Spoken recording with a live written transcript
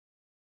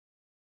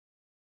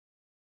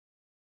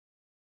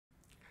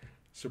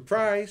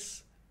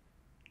Surprise!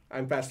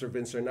 I'm Pastor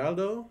Vince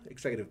Arnaldo,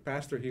 Executive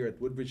Pastor here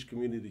at Woodbridge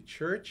Community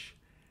Church,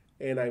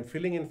 and I'm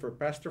filling in for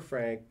Pastor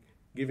Frank,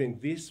 giving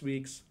this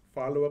week's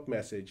follow-up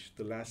message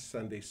to last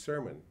Sunday's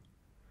sermon.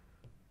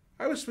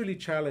 I was really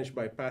challenged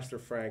by Pastor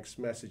Frank's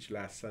message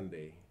last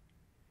Sunday.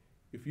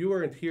 If you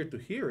weren't here to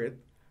hear it,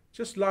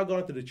 just log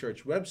on to the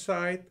church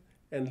website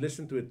and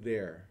listen to it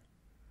there.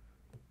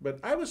 But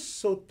I was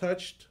so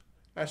touched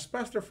as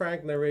Pastor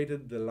Frank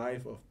narrated the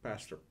life of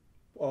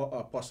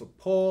Apostle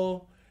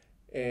Paul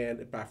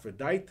and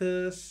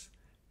Epaphroditus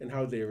and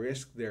how they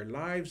risked their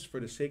lives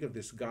for the sake of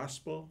this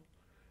gospel.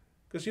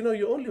 Because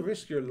you only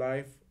risk your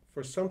life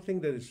for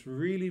something that is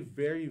really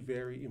very,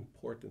 very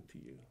important to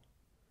you.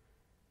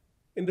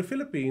 In the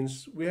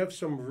Philippines, we have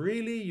some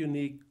really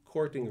unique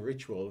courting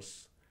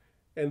rituals,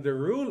 and the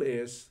rule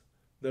is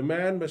the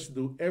man must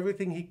do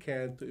everything he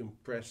can to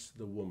impress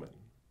the woman.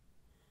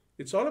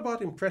 It's all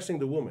about impressing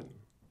the woman.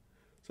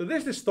 So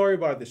there's this story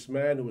about this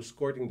man who was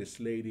courting this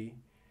lady,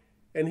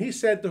 and he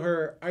said to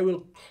her, "I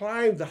will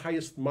climb the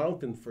highest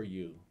mountain for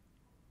you.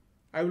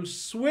 I will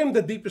swim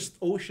the deepest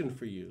ocean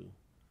for you.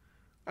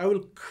 I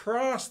will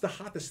cross the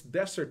hottest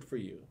desert for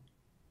you."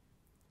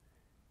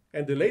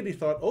 And the lady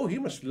thought, "Oh, he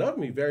must love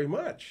me very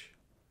much."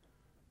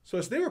 So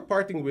as they were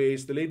parting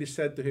ways, the lady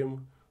said to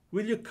him,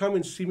 "Will you come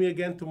and see me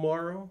again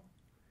tomorrow?"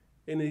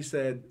 And he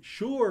said,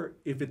 "Sure,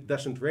 if it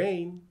doesn't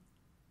rain."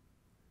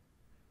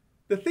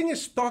 The thing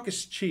is, talk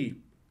is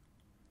cheap.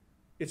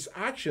 It's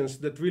actions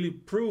that really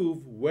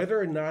prove whether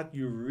or not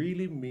you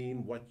really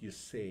mean what you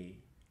say.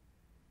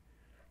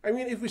 I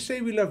mean, if we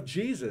say we love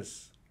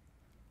Jesus,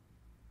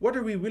 what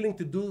are we willing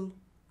to do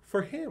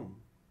for him?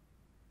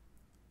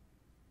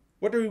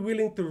 What are we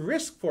willing to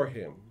risk for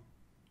him?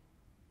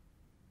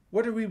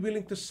 What are we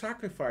willing to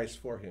sacrifice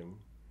for him?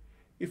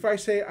 If I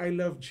say I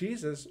love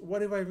Jesus,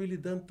 what have I really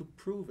done to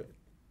prove it?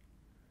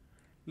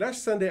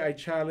 Last Sunday, I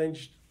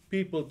challenged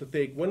people to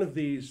take one of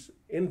these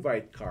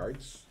invite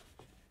cards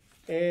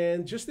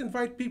and just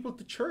invite people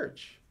to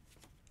church.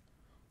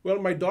 Well,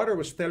 my daughter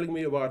was telling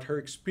me about her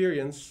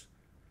experience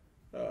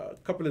a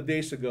couple of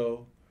days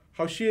ago,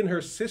 how she and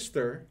her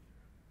sister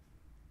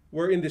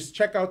were in this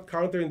checkout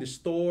counter in the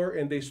store,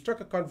 and they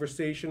struck a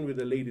conversation with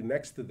the lady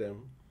next to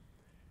them.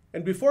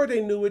 And before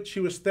they knew it,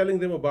 she was telling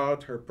them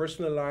about her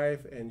personal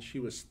life, and she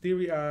was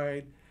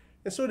teary-eyed.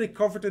 And so they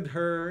comforted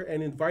her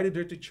and invited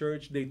her to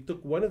church. They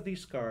took one of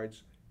these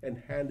cards and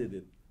handed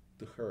it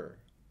to her.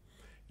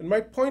 And my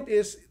point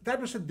is,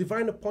 that was a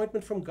divine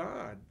appointment from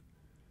God.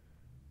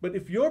 But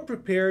if you're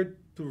prepared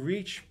to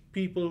reach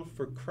people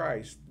for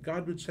Christ,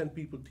 God would send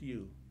people to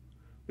you.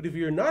 But if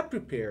you're not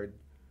prepared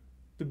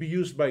to be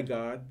used by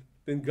God,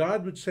 then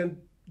God would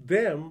send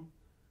them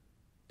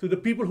to the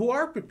people who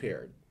are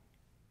prepared.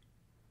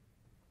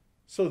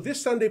 So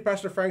this Sunday,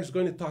 Pastor Frank is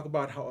going to talk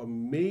about how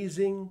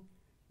amazing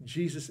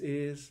Jesus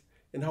is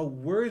and how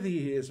worthy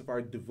he is of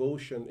our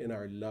devotion and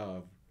our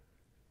love.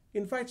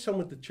 Invite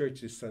someone to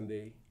church this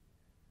Sunday.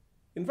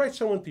 Invite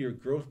someone to your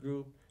growth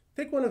group.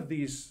 Take one of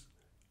these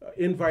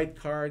invite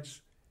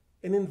cards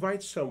and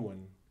invite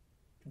someone.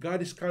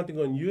 God is counting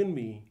on you and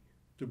me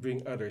to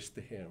bring others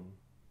to him.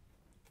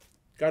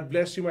 God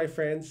bless you, my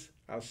friends.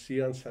 I'll see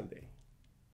you on Sunday.